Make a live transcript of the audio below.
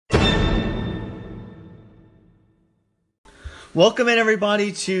Welcome in,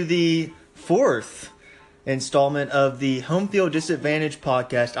 everybody, to the fourth installment of the Home Field Disadvantage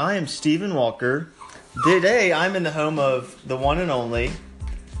podcast. I am Stephen Walker. Today, I'm in the home of the one and only,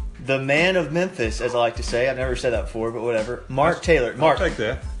 the man of Memphis, as I like to say. I've never said that before, but whatever. Mark Taylor. Mark, I'll take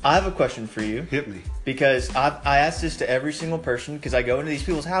that. I have a question for you. Hit me. Because I ask this to every single person because I go into these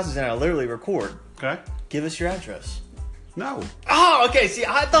people's houses and I literally record. Okay. Give us your address. No. Oh, okay. See,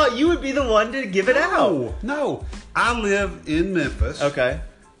 I thought you would be the one to give it out. No. I live in Memphis. Okay.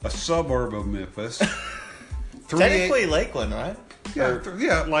 A suburb of Memphis. Technically Lakeland, right? Yeah,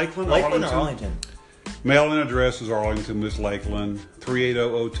 Lakeland. Lakeland or Arlington? Mailing address is Arlington, Miss Lakeland,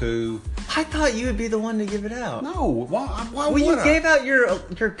 38002. I thought you would be the one to give it out. No. Why Well, would you I? gave out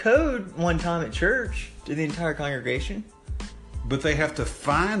your code one time at church to the entire congregation. But they have to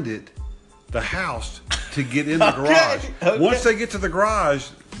find it, the house, to get in the garage. Okay. Once they get to the garage,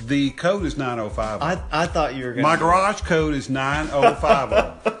 the code is 9050. I thought you were going to... My garage code is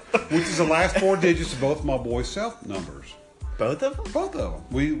 9050, which is the last four digits of both my boys' cell numbers. Both of them? Both of them.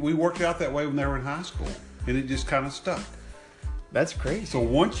 We worked out that way when they were in high school, and it just kind of stuck. That's crazy. So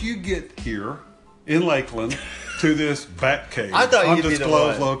once you get here in Lakeland to this back cave, I thought you'd be the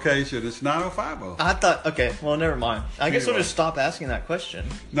undisclosed one. location, it's 9050. I thought... Okay, well, never mind. I guess we'll Anyway. just stop asking that question.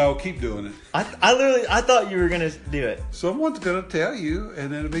 No, keep doing it. I thought you were going to do it. Someone's going to tell you,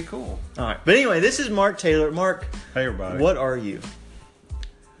 and then it'll be cool. All right. But anyway, this is Mark Taylor. Mark, Hey, everybody. what are you?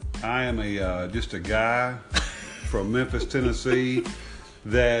 I am just a guy from Memphis, Tennessee,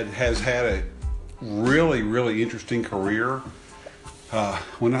 that has had a really, really interesting career.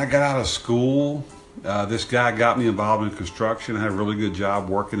 When I got out of school, this guy got me involved in construction. I had a really good job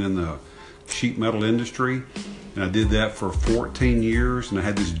working in the sheet metal industry, and I did that for 14 years, and I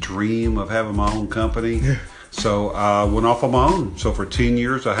had this dream of having my own company. So I went off on my own. So for 10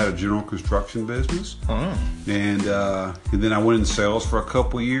 years, I had a general construction business. Oh. And then I went in sales for a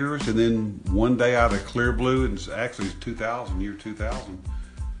couple years, and then one day out of clear blue, and actually it's 2000,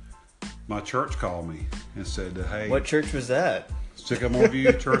 my church called me and said, "Hey, What church was that? Sycamore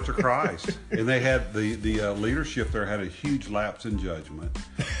View Church of Christ," and they had the leadership there had a huge lapse in judgment,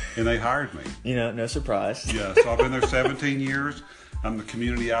 and they hired me. You know, no surprise. Yeah, so I've been there 17 years. I'm the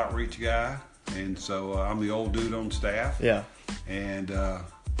community outreach guy, and so I'm the old dude on staff. Yeah. And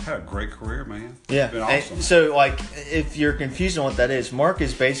had a great career, man. Yeah. It's been awesome. And so, like, if you're confused on what that is, Mark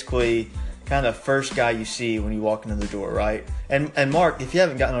is basically kind of the first guy you see when you walk into the door, right? And Mark, if you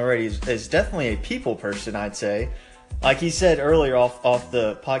haven't gotten already, is definitely a people person, I'd say. Like he said earlier off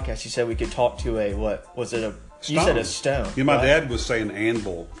the podcast, he said we could talk to a, what was it? You said a stone. Yeah, my right? dad was saying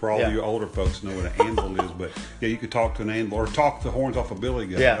anvil. For all Yeah. of you older folks know what an anvil is, but yeah, you could talk to an anvil or talk the horns off a billy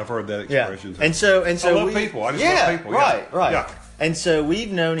goat. Yeah. I've heard that Yeah. expression. And so I love people. I just love people. Yeah. Right. Yeah. And so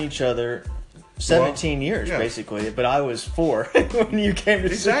we've known each other 17 years, yeah. basically. But I was 4 when you came to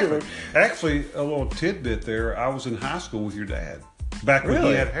Exactly. Sycamore. Actually, a little tidbit there. I was in high school with your dad back when Really?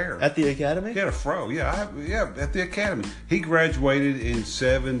 he had hair. At the academy? He had a fro. Yeah, at the academy. He graduated in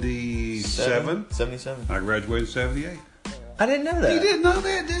 77. 77. I graduated in 78. I didn't know that. You didn't know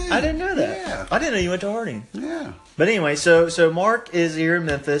that, did you? I didn't know that. Yeah. I didn't know you went to Harding. Yeah. But anyway, so Mark is here in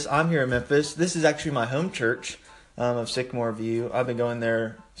Memphis. I'm here in Memphis. This is actually my home church of Sycamore View. I've been going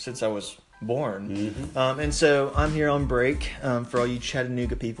there since I was born. Mm-hmm. And so I'm here on break for all you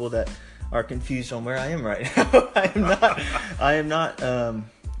Chattanooga people that are confused on where I am right now. I am not,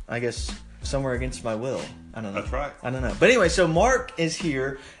 I guess, somewhere against my will. I don't know. That's right. I don't know. But anyway, so Mark is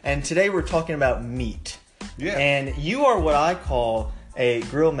here, and today we're talking about meat. Yeah. And you are what I call a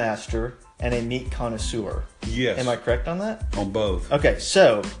grill master and a meat connoisseur. Yes. Am I correct on that? On both. Okay,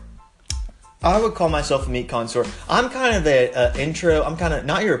 so I would call myself a meat connoisseur. I'm kind of an intro. I'm kind of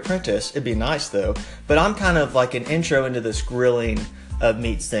not your apprentice. It'd be nice though, but I'm kind of like an intro into this grilling of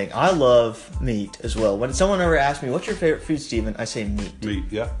meats thing. I love meat as well. When someone ever asks me, "What's your favorite food, Stephen?" I say meat. Meat,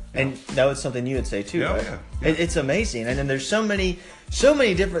 yeah. And that was something you would say too, Yeah, right? yeah. It's amazing. And then there's so many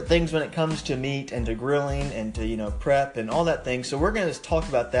different things when it comes to meat and to grilling and to, prep and all that thing. So we're going to talk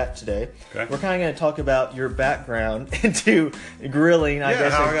about that today. Okay. We're kind of going to talk about your background into grilling, I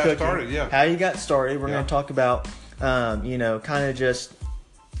guess, how and I got cooking. started, yeah. How you got started. We're going to talk about, kind of just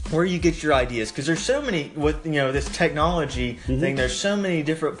where you get your ideas, because there's so many with this technology thing. There's so many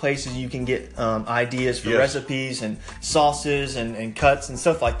different places you can get ideas for Yes. recipes and sauces and cuts and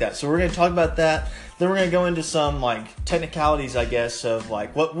stuff like that. So we're going to talk about that. Then we're going to go into some like technicalities, I guess, of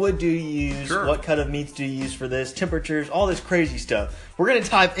like what wood do you use, Sure. what cut of meats do you use for this, temperatures, all this crazy stuff. We're going to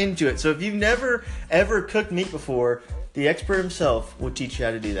dive into it. So if you've never ever cooked meat before, the expert himself will teach you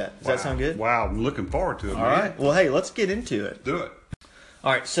how to do that. Does that sound good? Wow, I'm looking forward to it, All man. right. Well, hey, let's get into it. Do it.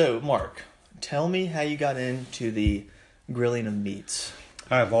 All right, so Mark, tell me how you got into the grilling of meats?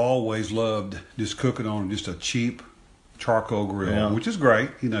 I've always loved just cooking on just a cheap charcoal grill, Yeah. which is great.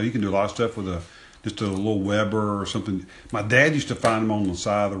 You know, you can do a lot of stuff with just a little Weber or something. My dad used to find them on the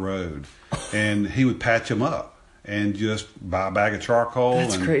side of the road, and he would patch them up and just buy a bag of charcoal.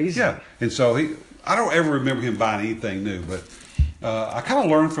 That's crazy. Yeah, and so I don't ever remember him buying anything new, but I kind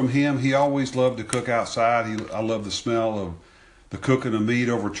of learned from him. He always loved to cook outside. I love the smell of the cooking of meat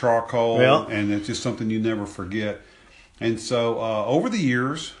over charcoal, Yeah. and it's just something you never forget. And so over the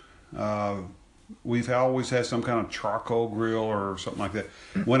years, we've always had some kind of charcoal grill or something like that.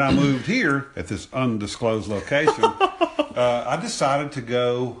 When I moved here at this undisclosed location, I decided to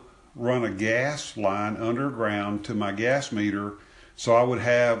go run a gas line underground to my gas meter, so I would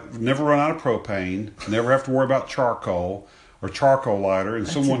never run out of propane, never have to worry about charcoal or charcoal lighter. And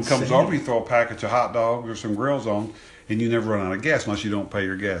someone comes insane. over, you throw a package of hot dogs or some grills on, and you never run out of gas unless you don't pay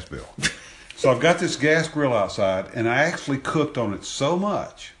your gas bill. So I've got this gas grill outside, and I actually cooked on it so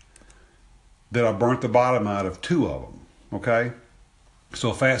much that I burnt the bottom out of 2 of them. Okay,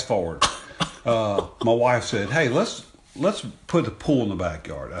 so fast forward. My wife said, "Hey, let's put a pool in the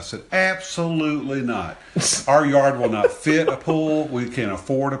backyard." I said, "Absolutely not. Our yard will not fit a pool. We can't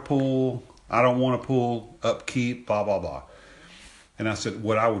afford a pool. I don't want a pool. Upkeep, blah blah blah." And I said,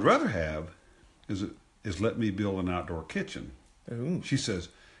 "What I would rather have is let me build an outdoor kitchen." Ooh. She says,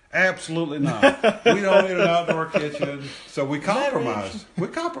 "Absolutely not. We don't need an outdoor kitchen." So we compromised.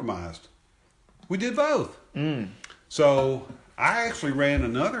 We did both. So I actually ran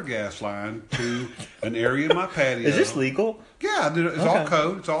another gas line to an area in my patio. Is this legal? Yeah, I did it. It's all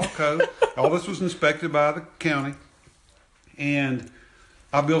code. It's all code. All this was inspected by the county. And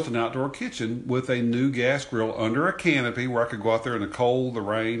I built an outdoor kitchen with a new gas grill under a canopy where I could go out there in the cold, the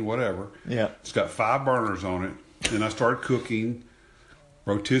rain, whatever. Yeah. It's got 5 burners on it. And I started cooking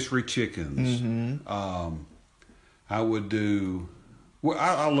rotisserie chickens. I would do... Well,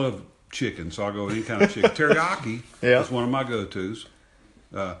 I love chicken, so I'll go with any kind of chicken. Teriyaki Yeah. is one of my go-tos.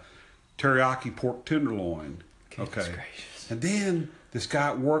 Teriyaki pork tenderloin. Goodness Okay. gracious. And then this guy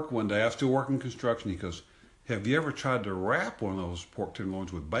at work one day, I was still working construction, he goes, "Have you ever tried to wrap one of those pork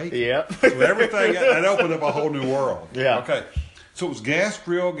tenderloins with bacon?" Yep. So everything, that opened up a whole new world. Yeah. Okay. So it was gas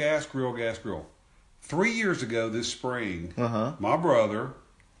grill. 3 years ago this spring, my brother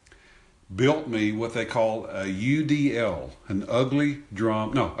built me what they call a UDL, an ugly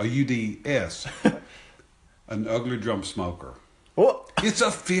drum, no, a UDS, an ugly drum smoker. What? It's a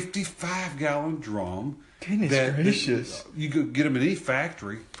 55-gallon drum. Goodness gracious. You could get them in any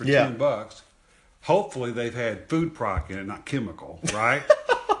factory for Yeah. $10. Hopefully they've had food product in it, not chemical, right?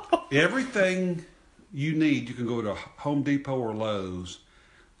 Everything you need, you can go to Home Depot or Lowe's.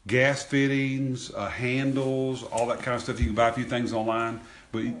 Gas fittings, handles, all that kind of stuff. You can buy a few things online.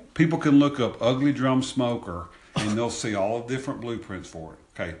 But people can look up ugly drum smoker and they'll see all the different blueprints for it.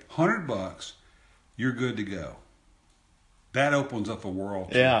 Okay, $100, you're good to go. That opens up a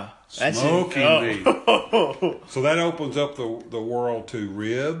world to Yeah. smoking meat. So that opens up the world to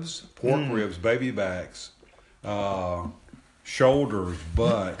ribs, pork ribs, baby backs, shoulders,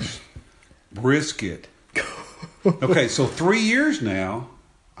 butts, brisket. Okay, so 3 years now,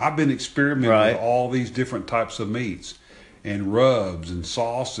 I've been experimenting Right. with all these different types of meats and rubs and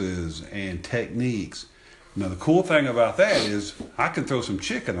sauces and techniques. Now, the cool thing about that is I can throw some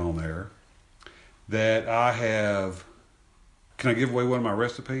chicken on there that I have. Can I give away one of my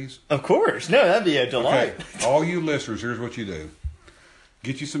recipes? Of course. No, that'd be a delight. Okay, all you listeners, here's what you do.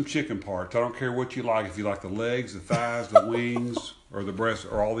 Get you some chicken parts. I don't care what you like. If you like the legs, the thighs, the wings, or the breast,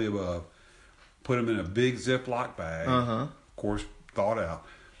 or all the above. Put them in a big Ziploc bag, of course, thawed out,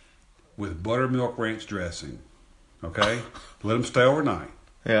 with buttermilk ranch dressing. Okay? Let them stay overnight.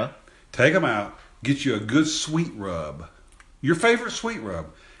 Yeah. Take them out. Get you a good sweet rub. Your favorite sweet rub.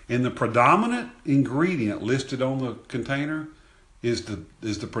 And the predominant ingredient listed on the container is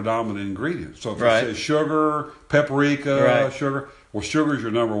the predominant ingredient. So if Right. it says sugar, paprika, Right. sugar, well, sugar is your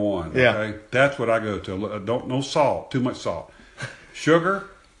number one. Yeah. Okay? That's what I go to. No salt. Too much salt. Sugar,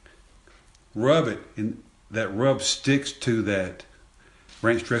 rub it, and that rub sticks to that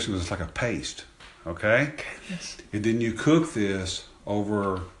ranch dressing. It's like a paste. Okay? Goodness. And then you cook this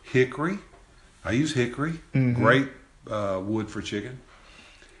over hickory. I use hickory, great wood for chicken.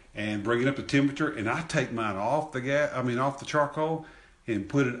 And bring it up to temperature. And I take mine off off the charcoal, and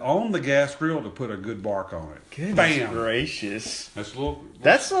put it on the gas grill to put a good bark on it. Goodness Bam! gracious. That's a little.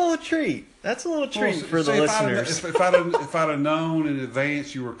 That's a little treat. That's a little treat for the listeners. If I'd have known in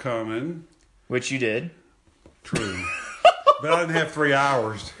advance you were coming, Which you did. true. But I didn't have 3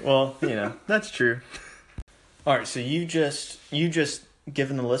 hours. Well, that's true. All right, so you just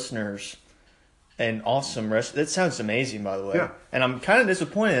given the listeners an awesome recipe. That sounds amazing, by the way. Yeah. And I'm kind of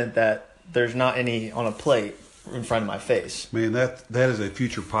disappointed that there's not any on a plate in front of my face. Man, that is a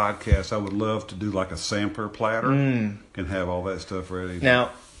future podcast. I would love to do like a sampler platter and have all that stuff ready.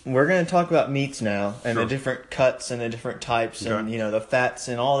 Now, we're going to talk about meats now and Sure. the different cuts and the different types and, Okay. you know, the fats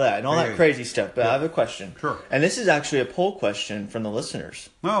and all that crazy stuff. But I have a question. Sure. And this is actually a poll question from the listeners.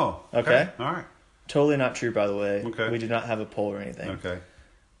 Oh, Okay. All right. Totally not true, by the way. Okay. We do not have a poll or anything. Okay.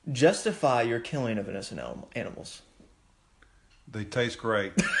 Justify your killing of innocent animals. They taste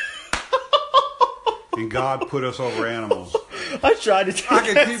great. And God put us over animals. I tried to take I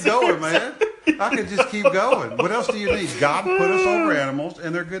can that keep going, man. I can just keep going. What else do you need? God put us over animals,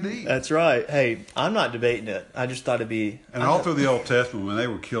 and they're good to eat. That's right. Hey, I'm not debating it. I just thought it'd be. And all through the Old Testament, when they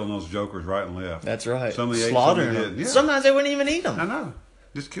were killing those jokers right and left. That's right. Some of the ate, Slaughtering some of them. didn't. Yeah. Sometimes they wouldn't even eat I them. know.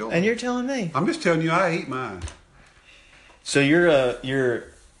 Just kill them. And you're telling me. I'm just telling you, I eat mine. So you're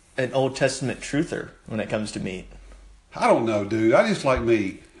an Old Testament truther when it comes to meat. I don't know, dude. I just like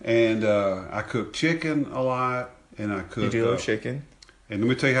meat. And I cook chicken a lot. And I cook. You do love chicken. And let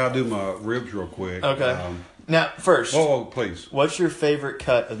me tell you how I do my ribs real quick. Okay. Now, first, Whoa, please. what's your favorite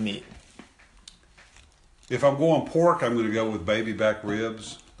cut of meat? If I'm going pork, I'm going to go with baby back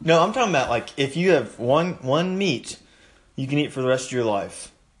ribs. No, I'm talking about like if you have one meat you can eat for the rest of your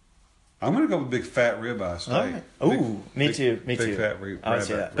life. I'm going to go with big fat ribeye steak. All right. Ooh, me too. Me big too. Fat I would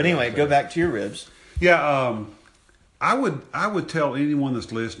say ribeye- that. But anyway, ribeye go steak. back to your ribs. Yeah, I would tell anyone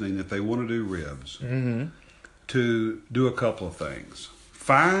that's listening that they want to do ribs to do a couple of things.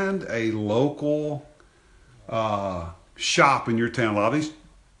 Find a local shop in your town. A lot of these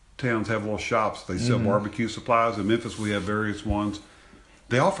towns have little shops. They sell barbecue supplies. In Memphis, we have various ones.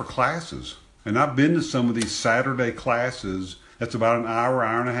 They offer classes, and I've been to some of these Saturday classes. That's about an hour,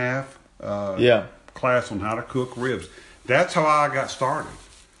 hour and a half. Yeah. Class on how to cook ribs. That's how I got started.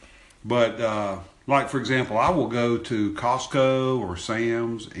 But like for example, I will go to Costco or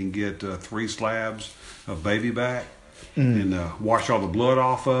Sam's and get 3 slabs of baby back and wash all the blood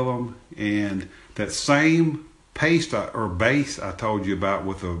off of them. And that same paste or base I told you about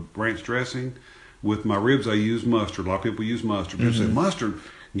with the ranch dressing, with my ribs I use mustard. A lot of people use mustard. People say mustard,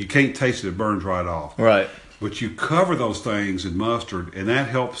 you can't taste it; it burns right off. Right. But you cover those things in mustard, and that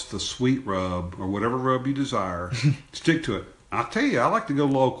helps the sweet rub or whatever rub you desire stick to it. I'll tell you, I like to go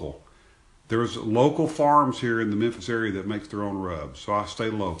local. There's local farms here in the Memphis area that makes their own rubs, so I stay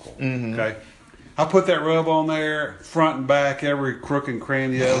local. Okay, I put that rub on there, front and back, every crook and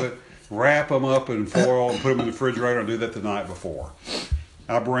cranny of it. Wrap them up in foil and put them in the refrigerator. And do that the night before.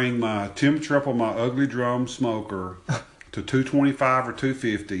 I bring my temperature up on my ugly drum smoker to 225 or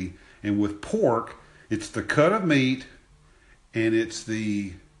 250, and with pork, it's the cut of meat, and it's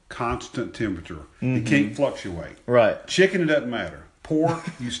the constant temperature. It can't fluctuate. Right. Chicken, it doesn't matter. Pork,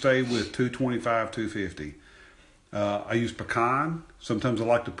 you stay with 225, 250. I use pecan. Sometimes I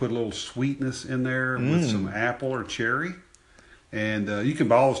like to put a little sweetness in there with some apple or cherry. And you can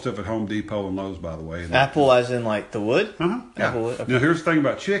buy all the stuff at Home Depot and Lowe's, by the way. And Apple as in like the wood? yeah. Apple wood. Okay. Now, here's the thing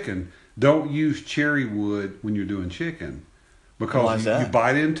about chicken. Don't use cherry wood when you're doing chicken. Why Because is you that?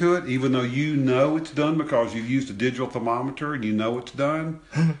 bite into it, even though you know it's done because you've used a digital thermometer and you know it's done,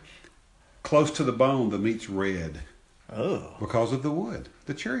 close to the bone, the meat's red Oh. because of the wood,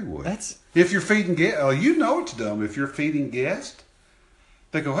 the cherry wood. That's If you're feeding guests, you know it's dumb. If you're feeding guests,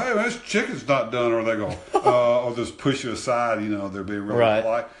 they go, hey, this chicken's not done, or they go, or just push you aside, they're being really Right.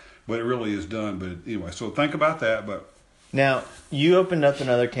 polite. But it really is done. But anyway, so think about that. But Now, you opened up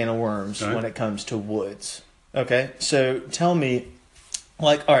another can of worms Okay. when it comes to woods. Okay? So tell me,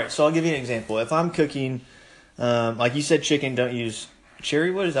 all right, so I'll give you an example. If I'm cooking, like you said, chicken, don't use cherry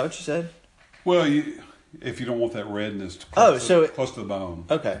wood. Is that what you said? well, if you don't want that redness close to the bone,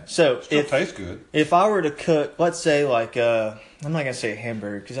 Okay. So still tastes good. if I were to cook, let's say I'm not going to say a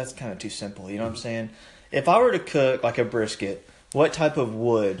hamburger because that's kind of too simple. You know what I'm saying? If I were to cook like a brisket, what type of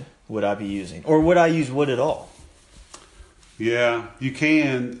wood would I be using? Or would I use wood at all? Yeah, you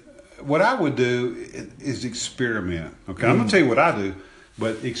can. What I would do is experiment. Okay, I'm gonna tell you what I do,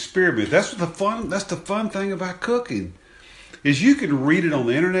 but experiment. That's the fun thing about cooking, is you can read it on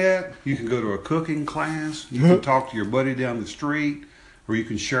the internet. You can go to a cooking class. You can talk to your buddy down the street, or you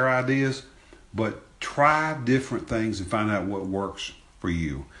can share ideas. But try different things and find out what works for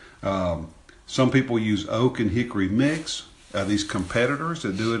you. Some people use oak and hickory mix. These competitors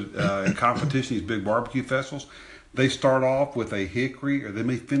that do it in competition, these big barbecue festivals. They start off with a hickory, or they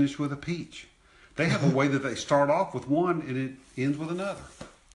may finish with a peach. They have a way that they start off with one and it ends with another.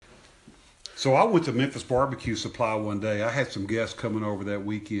 So I went to Memphis Barbecue Supply one day. I had some guests coming over that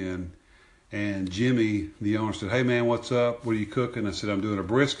weekend, and Jimmy, the owner, said, "Hey man, what's up? What are you cooking?" I said, "I'm doing a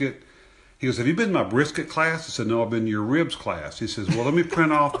brisket." He goes, have you been to my brisket class? I said, no, I've been to your ribs class. He says, well, let me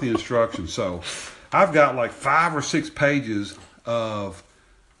print off the instructions. So I've got like 5 or 6 pages of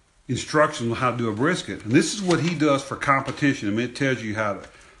instructions on how to do a brisket. And this is what he does for competition. I mean, it tells you how to,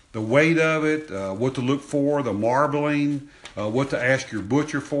 the weight of it, what to look for, the marbling, what to ask your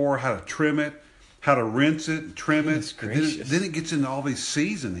butcher for, how to trim it, how to rinse it, trim it. Then it gets into all these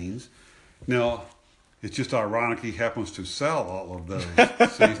seasonings. Now, it's just ironic he happens to sell all of those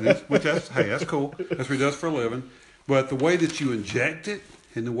seasonings, which that's cool. That's what he does for a living. But the way that you inject it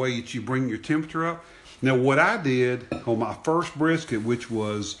and the way that you bring your temperature up. Now, what I did on my first brisket, which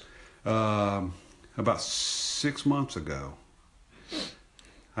was about 6 months ago,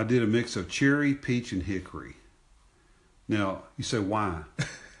 I did a mix of cherry, peach, and hickory. Now, you say, why?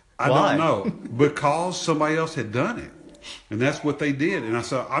 I don't know. Because somebody else had done it. And that's what they did. And I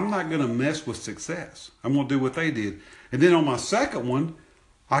said, I'm not going to mess with success. I'm going to do what they did. And then on my second one,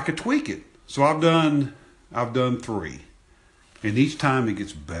 I could tweak it. So I've done 3. And each time it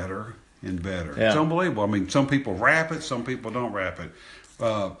gets better and better. Yeah. It's unbelievable. I mean, some people wrap it, some people don't wrap it.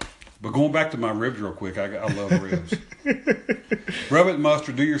 But going back to my ribs real quick, I love ribs. Rub it in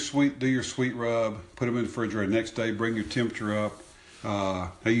mustard, do your sweet rub, put them in the refrigerator. Next day, bring your temperature up.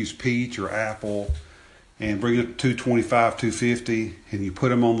 I use peach or apple. And bring it to 225, 250, and you put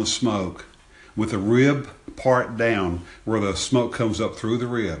them on the smoke with the rib part down where the smoke comes up through the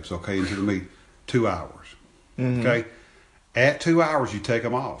ribs, okay, into the meat, 2 hours. Mm-hmm. Okay? At 2 hours, you take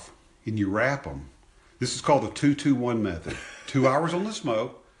them off and you wrap them. This is called the 2-2-1 method. 2 hours on the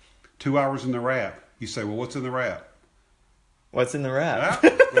smoke, 2 hours in the wrap. You say, well, what's in the wrap? What's in the wrap?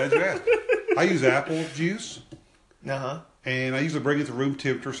 Glad you asked. I use apple juice. Uh-huh. And I usually bring it to room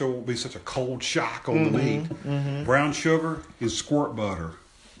temperature so it won't be such a cold shock on the meat. Mm-hmm. Brown sugar and squirt butter.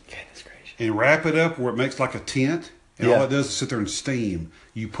 Goodness gracious. And wrap it up where it makes like a tent. And all it does is sit there and steam.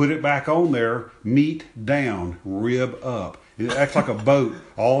 You put it back on there, meat down, rib up. It acts like a boat.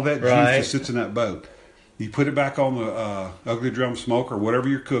 All that juice just sits in that boat. You put it back on the ugly drum smoke or whatever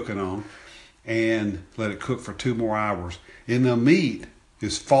you're cooking on and let it cook for 2 more hours. And the meat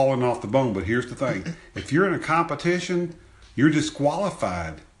is falling off the bone. But here's the thing. If you're in a competition, you're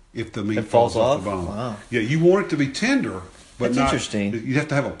disqualified if the meat falls off the bone. Wow. Yeah, you want it to be tender, but that's interesting. You have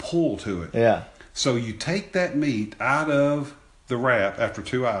to have a pull to it. Yeah. So you take that meat out of the wrap after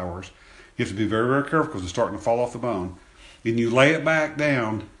 2 hours. You have to be very, very careful because it's starting to fall off the bone. And you lay it back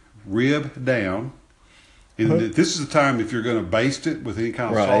down, rib down. And this is the time if you're going to baste it with any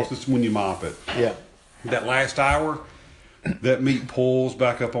kind of sauce, this is when you mop it. Yeah. That last hour, that meat pulls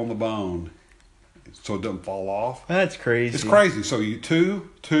back up on the bone. So it doesn't fall off. That's crazy. It's crazy. So you 2,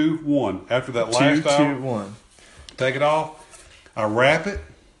 2, 1. After that last hour, 2, 1. Take it off. I wrap it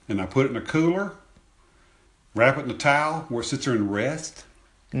and I put it in a cooler. Wrap it in a towel where it sits there and rest.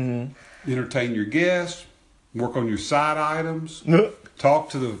 Mm-hmm. Entertain your guests. Work on your side items. Talk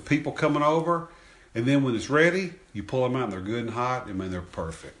to the people coming over. And then when it's ready, you pull them out and they're good and hot. I mean, they're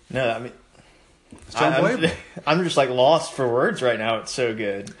perfect. No, I mean, it's unbelievable. I'm just like lost for words right now. It's so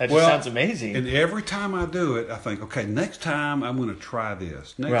good. That just sounds amazing. And every time I do it, I think, okay, next time I'm going to try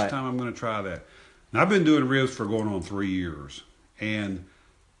this. Next time I'm going to try that. Now, I've been doing ribs for going on 3 years. And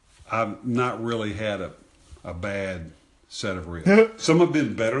I've not really had a bad set of ribs. Some have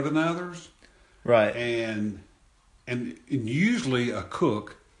been better than others. Right. And usually a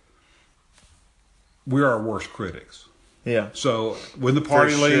cook, we're our worst critics. Yeah. So when the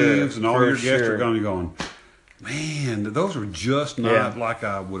party leaves and all your guests are gone, you're going, man, those are just not like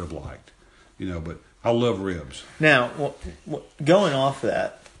I would have liked. You know, but I love ribs. Now, going off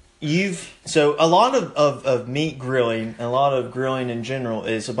that, so a lot of meat grilling, a lot of grilling in general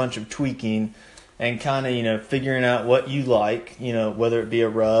is a bunch of tweaking and kind of, figuring out what you like, whether it be a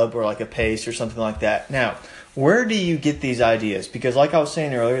rub or like a paste or something like that. Now, where do you get these ideas? Because like I was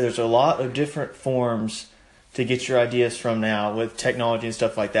saying earlier, there's a lot of different forms to get your ideas from now with technology and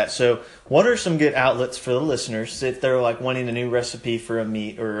stuff like that. So what are some good outlets for the listeners if they're like wanting a new recipe for a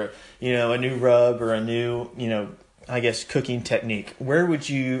meat or, a new rub or a new, cooking technique? Where would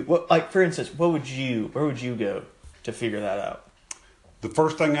you, for instance, where would you go to figure that out? The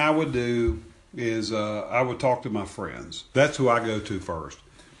first thing I would do is I would talk to my friends. That's who I go to first.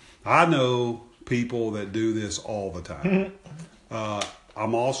 I know people that do this all the time.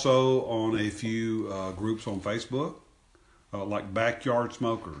 I'm also on a few groups on Facebook, like Backyard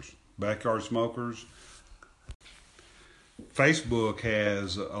Smokers. Backyard Smokers. Facebook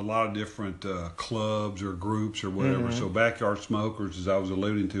has a lot of different clubs or groups or whatever. Mm-hmm. So Backyard Smokers, as I was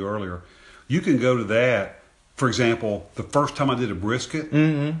alluding to earlier, you can go to that. For example, the first time I did a brisket,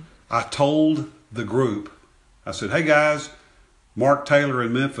 I told the group, I said, hey guys, Mark Taylor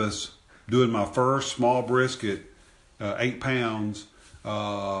in Memphis doing my first small brisket, 8 pounds.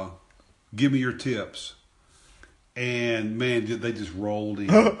 Give me your tips. And man, they just rolled in.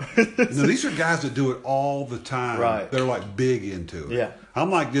 Now, these are guys that do it all the time. Right. They're like big into it. Yeah. I'm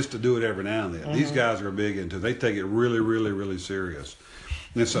like just to do it every now and then. These guys are big into it. They take it really, really, really serious.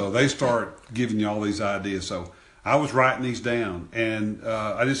 And so they start giving you all these ideas. So I was writing these down, and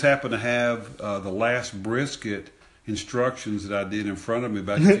I just happened to have the last brisket instructions that I did in front of me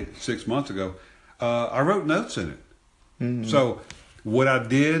back 6 months ago. I wrote notes in it. So what I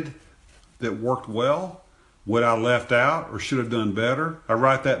did that worked well, what I left out or should have done better, I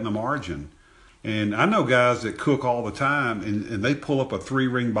write that in the margin. And I know guys that cook all the time, and they pull up a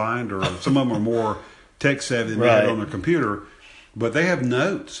 3-ring binder, or some of them are more tech savvy than that on their computer, but they have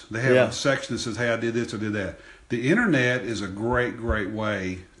notes. They have a section that says, hey, I did this or did that. The internet is a great, great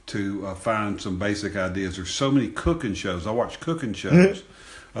way to find some basic ideas. There's so many cooking shows. I watch cooking shows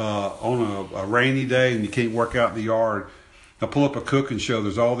on a rainy day and you can't work out in the yard. I pull up a cooking show.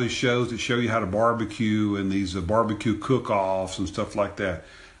 There's all these shows that show you how to barbecue and these barbecue cook-offs and stuff like that.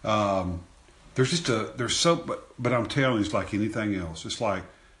 But I'm telling you, it's like anything else. It's like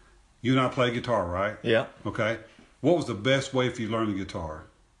you and I play guitar, right? Yeah. Okay. What was the best way for you to learn the guitar?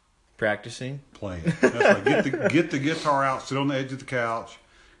 Practicing. Play it. That's right. Get the guitar out, sit on the edge of the couch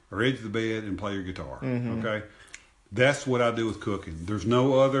or edge of the bed and play your guitar. Okay. That's what I do with cooking. There's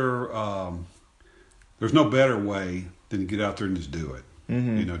no other. There's no better way than to get out there and just do it.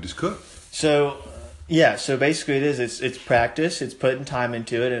 You know, just cook. So, yeah. So basically, it's practice. It's putting time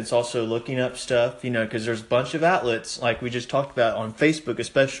into it, and it's also looking up stuff. You know, because there's a bunch of outlets like we just talked about on Facebook,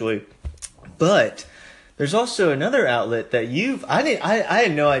 especially. But there's also another outlet that I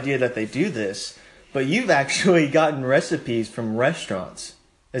had no idea that they do this, but you've actually gotten recipes from restaurants.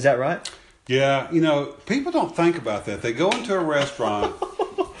 Is that right? Yeah. You know, people don't think about that. They go into a restaurant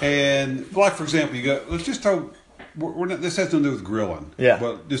and, like, for example, you go. Let's just throw. This has nothing to do with grilling. Yeah.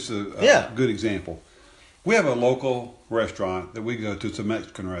 But just a good example. We have a local restaurant that we go to. It's a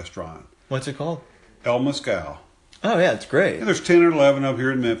Mexican restaurant. What's it called? El Mezcal. Oh, yeah, it's great. And there's 10 or 11 up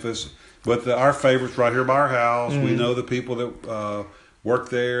here in Memphis. But our favorites right here by our house. We know the people that work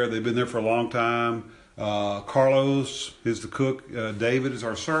there. They've been there for a long time. Carlos is the cook. David is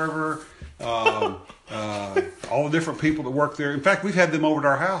our server. All the different people that work there. In fact, we've had them over to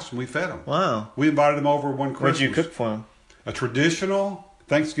our house and we fed them. Wow. We invited them over one Christmas. What'd you cook for them? A traditional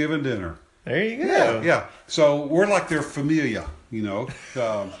Thanksgiving dinner. There you go. Yeah. So we're like their familia, you know,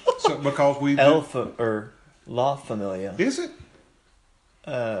 so because we or La Familia. Is it?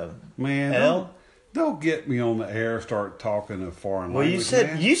 Man, don't get me on the air. Start talking a foreign language.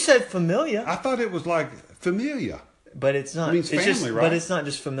 Well, you said familia. I thought it was like familia, but it's not. It means it's family, just, right? But it's not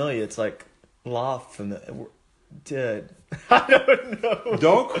just familia. It's like La Familia. Dude, I don't know.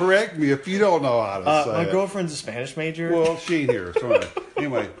 Don't correct me if you don't know how to say my it. girlfriend's a Spanish major. Well, she ain't here. So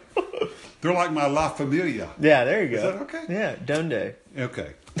anyway, they're like my La Familia. Yeah, there you go. Is that okay? Yeah, donde.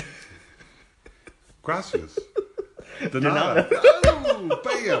 Okay. Gracias. Nada. Nada. Oh,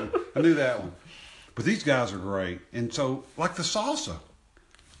 bam. I knew that one. But these guys are great. And so, like the salsa.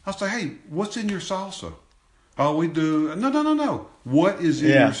 I'll say, hey, what's in your salsa? Oh, we do. No. What is in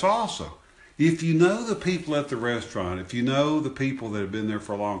your salsa? If you know the people at the restaurant, if you know the people that have been there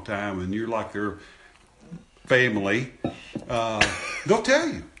for a long time and you're like their family, they'll tell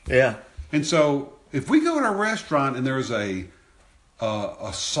you. Yeah. And so if we go to a restaurant and there's a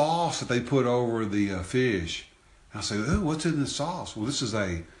sauce that they put over the fish, I say, oh, what's in the sauce? Well, this is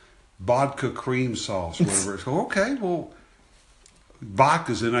a vodka cream sauce, whatever. So, okay, well,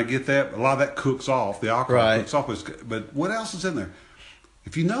 vodka's in, I get that. A lot of that cooks off. The alcohol cooks off. But what else is in there?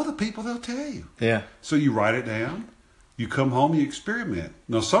 If you know the people, they'll tell you. Yeah. So you write it down. You come home, you experiment.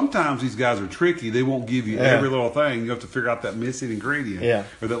 Now, sometimes these guys are tricky. They won't give you every little thing. You have to figure out that missing ingredient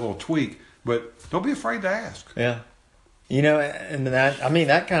or that little tweak. But don't be afraid to ask. Yeah. You know, and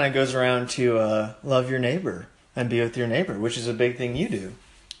that kind of goes around to love your neighbor and be with your neighbor, which is a big thing you do.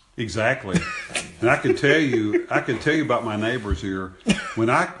 Exactly. And I can tell you about my neighbors here.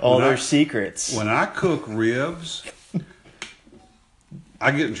 All their secrets. When I cook ribs,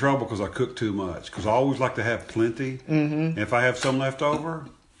 I get in trouble because I cook too much. Because I always like to have plenty. Mm-hmm. And if I have some left over,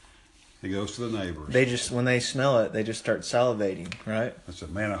 it goes to the neighbors. When they smell it, they just start salivating, right? I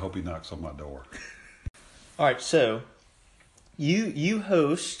said, man, I hope he knocks on my door. All right, so you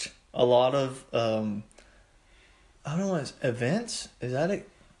host a lot of I don't know, events? Is that it?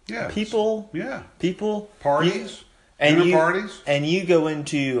 Yeah. People. Parties. Dinner parties. And you go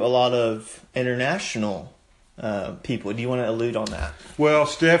into a lot of international people. Do you want to allude on that? Well,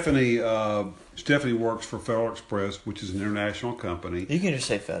 Stephanie works for Federal Express, which is an international company. You can just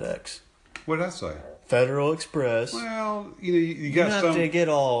say FedEx. What did I say? Federal Express. Well, you you got don't some. have to get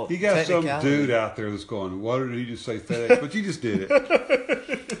all You got some technicality. dude out there that's going, "Why did he just say FedEx?" But you just did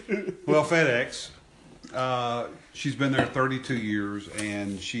it. Well, FedEx. She's been there 32 years,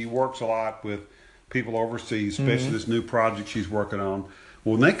 and she works a lot with people overseas, especially this new project she's working on.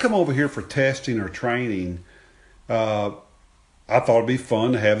 Well, when they come over here for testing or training, I thought it'd be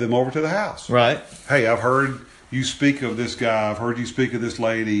fun to have them over to the house. Right. Hey, I've heard you speak of this guy. I've heard you speak of this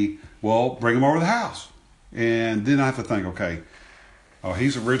lady. Well, bring them over to the house. And then I have to think, okay, oh,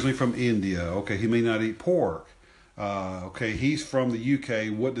 he's originally from India. Okay, he may not eat pork. Okay, he's from the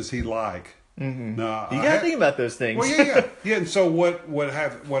UK. What does he like? Mm-hmm. Now, You got to think about those things. Well, yeah. And so what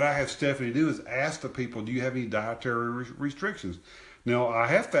I have Stephanie do is ask the people, do you have any dietary restrictions? Now, I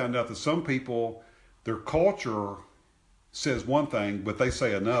have found out that some people, their culture says one thing, but they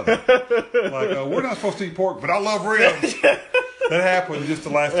say another. Like, we're not supposed to eat pork, but I love ribs. That happened just the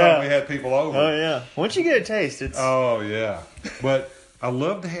last time we had people over. Oh, yeah. Once you get a taste, it's... Oh, yeah. But I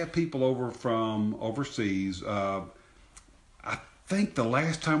love to have people over from overseas. I think the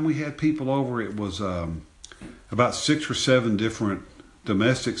last time we had people over, it was about 6 or 7 different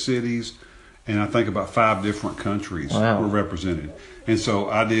domestic cities, and I think about 5 different countries were represented. And so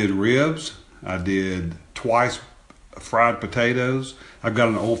I did ribs. I did twice fried potatoes. I've got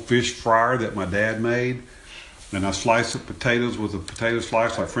an old fish fryer that my dad made. And I slice the potatoes with a potato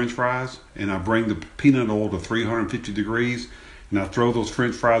slice like French fries, and I bring the peanut oil to 350 degrees, and I throw those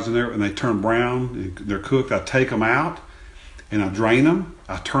French fries in there, and they turn brown. And they're cooked. I take them out, and I drain them.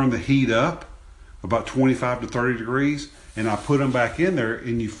 I turn the heat up about 25 to 30 degrees, and I put them back in there,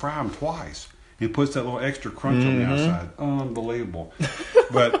 and you fry them twice. It puts that little extra crunch on the outside. Unbelievable.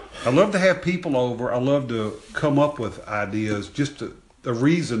 But I love to have people over. I love to come up with ideas, just a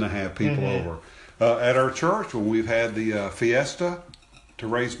reason to have people over. At our church, when we've had the fiesta to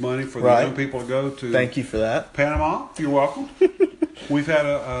raise money for the young people to go to Thank you for that. Panama, you're welcome. We've had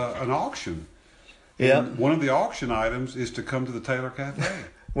an auction. Yeah. And one of the auction items is to come to the Taylor Cafe.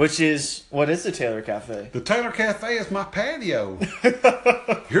 What is the Taylor Cafe? The Taylor Cafe is my patio.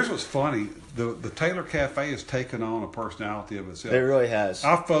 Here's what's funny. The Taylor Cafe has taken on a personality of itself. It really has.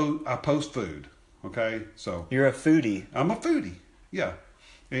 I post food, okay? So You're a foodie. I'm a foodie, yeah.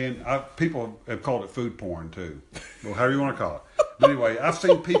 And people have called it food porn, too. Well, however you want to call it. But anyway, I've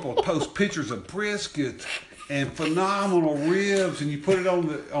seen people post pictures of briskets and phenomenal ribs, and you put it on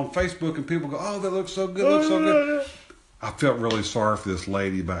Facebook, and people go, oh, that looks so good, looks so good. I felt really sorry for this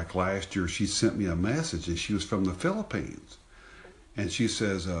lady back last year. She sent me a message, and she was from the Philippines. And she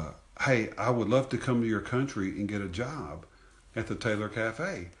says, hey, I would love to come to your country and get a job at the Taylor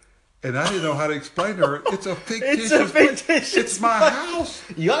Cafe. And I didn't know how to explain to her, it's a fictitious place. It's my house.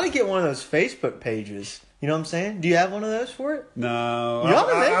 You ought to get one of those Facebook pages. You know what I'm saying? Do you have one of those for it? No. You ought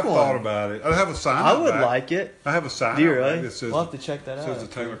to make I've one. thought about it. I have a sign I out would back. like it. I have a sign Do you out really? back that says, We'll have to check that out. says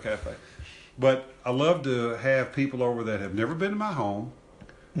the Taylor Cafe. But I love to have people over that have never been to my home,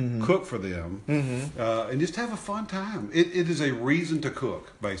 cook for them, and just have a fun time. It is a reason to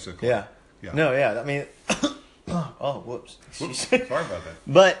cook, basically. Yeah. Yeah. No, yeah. I mean, oh, whoops. Whoops, sorry about that.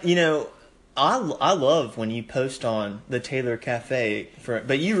 But, I love when you post on the Taylor Cafe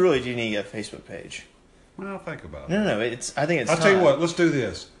but you really do need a Facebook page. Well, think about it. No, I think it's I'll tell you time. what, let's do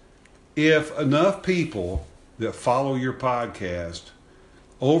this. If enough people that follow your podcast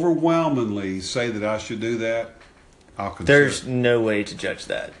overwhelmingly say that I should do that, I'll consider There's it. no way to judge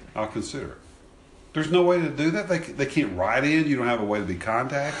that. I'll consider it. There's no way to do that? They can't write in? You don't have a way to be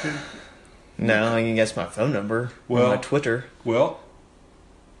contacted? No, I can guess my phone number. Well- my Twitter. Well,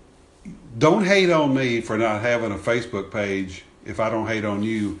 don't hate on me for not having a Facebook page if I don't hate on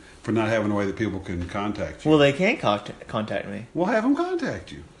you for not having a way that people can contact you. Well, they can contact me, Well, have them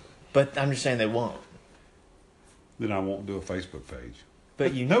contact you. but I'm just saying they won't. Then I won't do a Facebook page.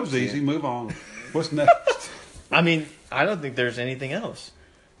 But you That need was to. easy. Move on. What's next? I mean, I don't think there's anything else.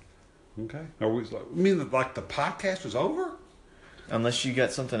 Okay. Are we, you mean like the podcast is over? Unless you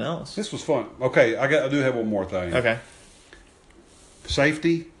got something else. This was fun. Okay, I do have one more thing. Okay.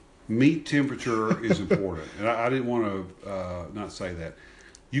 Safety, meat temperature is important, and I didn't want to not say that.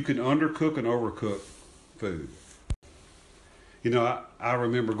 You can undercook and overcook food. I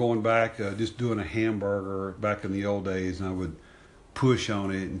remember going back just doing a hamburger back in the old days, and I would push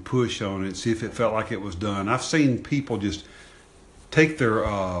on it, see if it felt like it was done. I've seen people just take their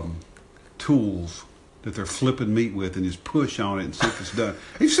tools that they're flipping meat with and just push on it and see if it's done.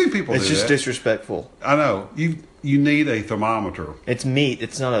 You've seen people It's do just that. disrespectful. I know. You need a thermometer. It's meat.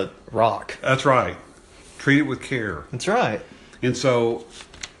 It's not a rock. That's right. Treat it with care. That's right. And so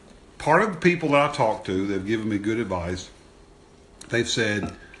part of the people that I talk to that have given me good advice, they've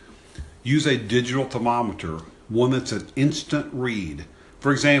said, use a digital thermometer, one that's an instant read.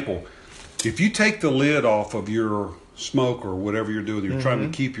 For example, if you take the lid off of your smoke or whatever you're doing, you're trying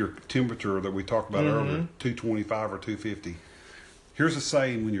to keep your temperature that we talked about earlier, 225 or 250. Here's a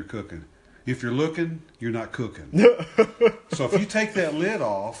saying when you're cooking. If you're looking, you're not cooking. So if you take that lid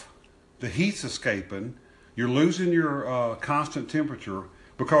off, the heat's escaping, you're losing your constant temperature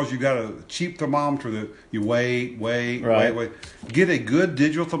because you got a cheap thermometer that you wait. Get a good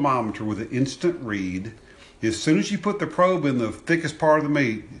digital thermometer with an instant read. As soon as you put the probe in the thickest part of the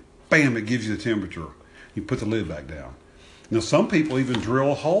meat, bam, it gives you the temperature. You put the lid back down. Now, some people even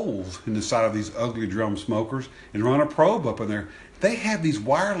drill holes in the side of these ugly drum smokers and run a probe up in there. They have these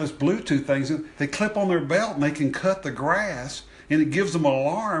wireless Bluetooth things that they clip on their belt and they can cut the grass, and it gives them an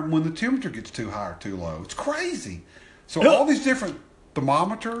alarm when the temperature gets too high or too low. It's crazy. So all these different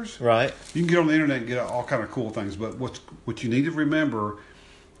thermometers, Right. you can get on the internet and get all kind of cool things. But what you need to remember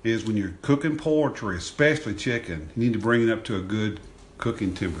is when you're cooking poultry, especially chicken, you need to bring it up to a good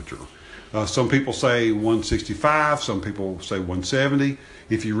cooking temperature. Some people say 165, some people say 170.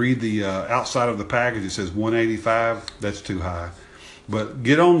 If you read the outside of the package, it says 185. That's too high. But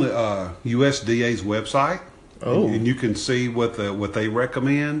get on the USDA's website, and you can see what they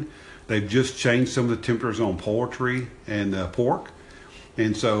recommend. They've just changed some of the temperatures on poultry and pork.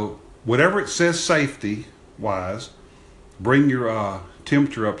 And so whatever it says safety-wise, bring your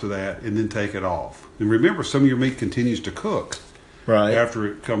temperature up to that and then take it off. And remember, some of your meat continues to cook after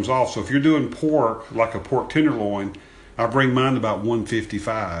it comes off. So if you're doing pork, like a pork tenderloin, I bring mine to about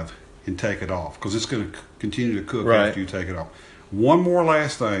 155 and take it off because it's going to continue to cook after you take it off. One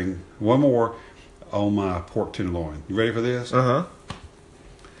last thing on my pork tenderloin. You ready for this?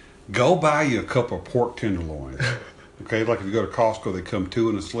 Go buy you a couple of pork tenderloins. Okay, like if you go to Costco, they come 2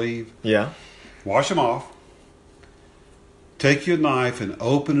 in a sleeve. Yeah. Wash them off. Take your knife and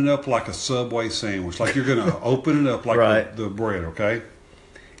open it up like a Subway sandwich. Like you're going to open it up like the bread, okay?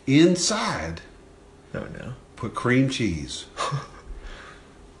 Inside, put cream cheese.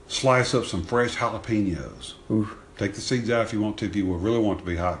 Slice up some fresh jalapenos. Oof. Take the seeds out if you want to. If you really want it to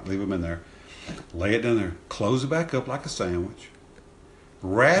be hot, leave them in there. Lay it down there. Close it back up like a sandwich.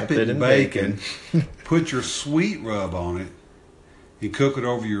 Wrap it in bacon. Put your sweet rub on it. And cook it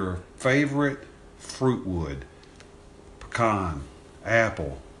over your favorite fruit wood. Pecan,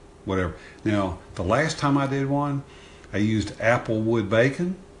 apple, whatever. Now, the last time I did one, I used apple wood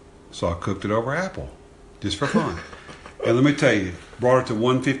bacon. So I cooked it over apple. Just for fun. And let me tell you, brought it to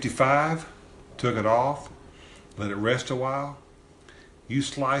 155. Took it off. Let it rest a while. You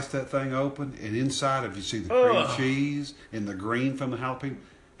slice that thing open, and inside of you see the cream cheese and the green from the jalapeno,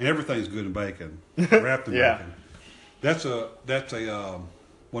 and everything's good in bacon, wrapped in bacon. That's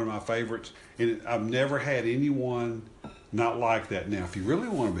one of my favorites, and I've never had anyone not like that. Now, if you really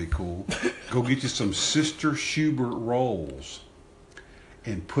want to be cool, go get you some Sister Schubert rolls,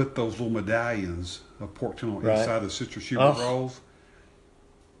 and put those little medallions of pork tenderloin inside the Sister Schubert rolls,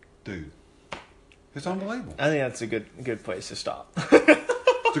 dude. It's unbelievable. I think that's a good place to stop.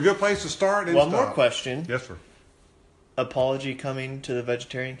 It's a good place to start and One stop. more question. Yes, sir. Apology coming to the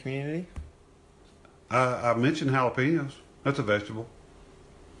vegetarian community? I mentioned jalapenos. That's a vegetable.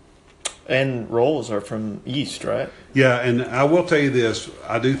 And rolls are from yeast, right? Yeah, and I will tell you this.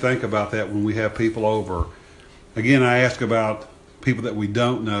 I do think about that when we have people over. Again, I ask about people that we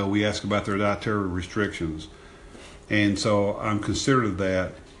don't know. We ask about their dietary restrictions. And so I'm considerate of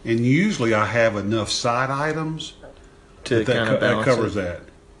that. And usually I have enough side items To kind of that balance covers it. that.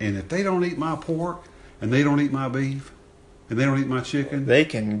 And if they don't eat my pork, and they don't eat my beef, and they don't eat my chicken, They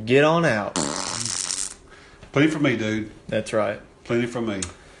can get on out. plenty for me, dude. That's right. Plenty for me.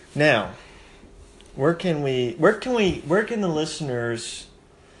 Now, where can the listeners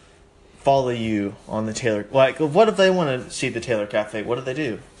follow you on the Taylor? Like, what if they want to see the Taylor Cafe? What do they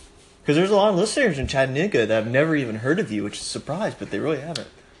do? Because there's a lot of listeners in Chattanooga that have never even heard of you, which is a surprise, but they really haven't.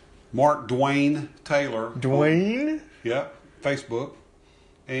 Mark Dwayne Taylor. Dwayne? Yep, Facebook.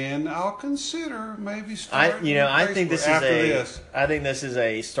 And I'll consider maybe starting I think this is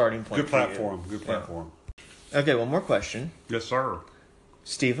a starting point. Good platform. Good platform. Yeah. Okay, one more question. Yes, sir.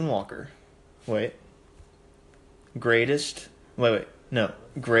 Stephen Walker.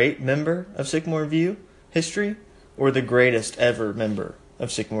 Great member of Sycamore View history, or the greatest ever member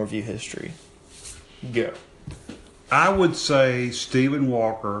of Sycamore View history? Go. I would say Stephen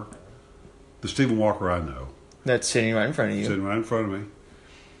Walker, the Stephen Walker I know. That's sitting right in front of you. Sitting right in front of me.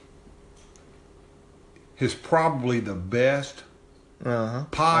 Is probably the best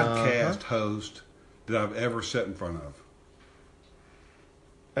podcast host that I've ever sat in front of.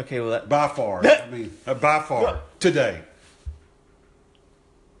 Okay, well, by far. By far. Today.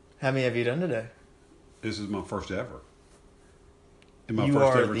 How many have you done today? This is my first ever. And my You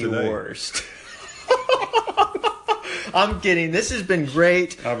first are ever the today. worst. I'm kidding. This has been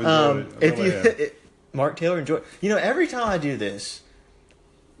great. I've enjoyed it. I really have. Mark Taylor, enjoy. You know, every time I do this,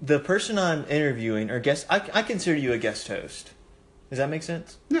 the person I'm interviewing or guest, I consider you a guest host. Does that make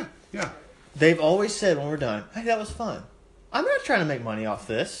sense? Yeah, yeah. They've always said when we're done, "Hey, that was fun. I'm not trying to make money off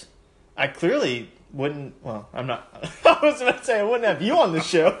this. I clearly wouldn't. Well, I'm not. I was about to say I wouldn't have you on the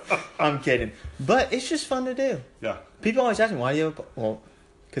show. I'm kidding. But it's just fun to do. Yeah. People always ask me, why do you have a... Well,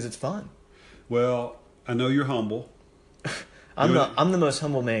 because it's fun. Well, I know you're humble. I'm the most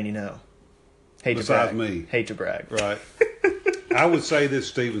humble man you know. Hate Besides to brag. me. Hate to brag. Right. I would say this,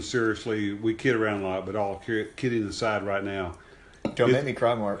 Stephen, seriously. We kid around a lot, but all kidding aside right now. Don't make me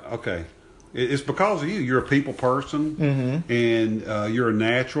cry, Mark. Okay. It's because of you. You're a people person, and you're a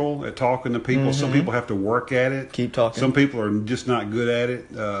natural at talking to people. Some people have to work at it. Keep talking. Some people are just not good at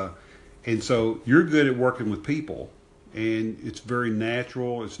it. And so you're good at working with people, and it's very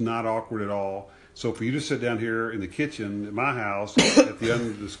natural. It's not awkward at all. So for you to sit down here in the kitchen at my house at the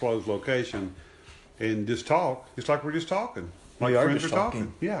undisclosed location and just talk, it's like we're just talking. Like We are friends just are talking.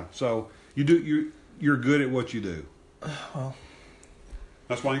 talking. Yeah. So you're good at what you do. Well,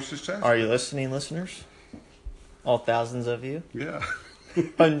 that's why you're successful. are you listening, listeners? All thousands of you. Yeah.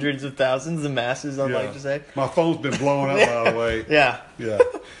 Hundreds of thousands, the masses, I'd like to say. My phone's been blowing up, by the way. Yeah. Yeah.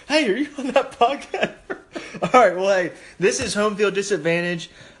 Hey, are you on that podcast? All right, well, hey, this is Home Field Disadvantage.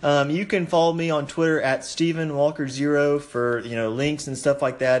 You can follow me on Twitter at StephenWalker0 for links and stuff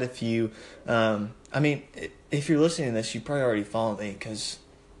like that. If you, if you're listening to this, you probably already follow me because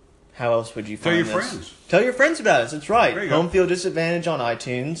how else would you Tell find your this? friends. Tell your friends about us. That's right. There you go. Home Field Disadvantage on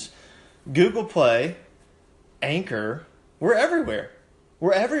iTunes, Google Play, Anchor. We're everywhere.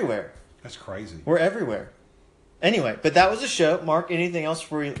 We're everywhere. That's crazy. We're everywhere. Anyway, but that was the show. Mark, anything else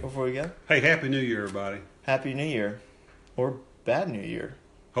before we go? Hey, Happy New Year, everybody. Happy New Year. Or Bad New Year.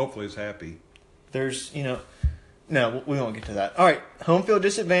 Hopefully it's happy. There's, no, we won't get to that. All right, Home Field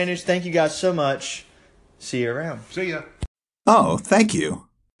Disadvantage. Thank you guys so much. See you around. See ya. Oh, thank you.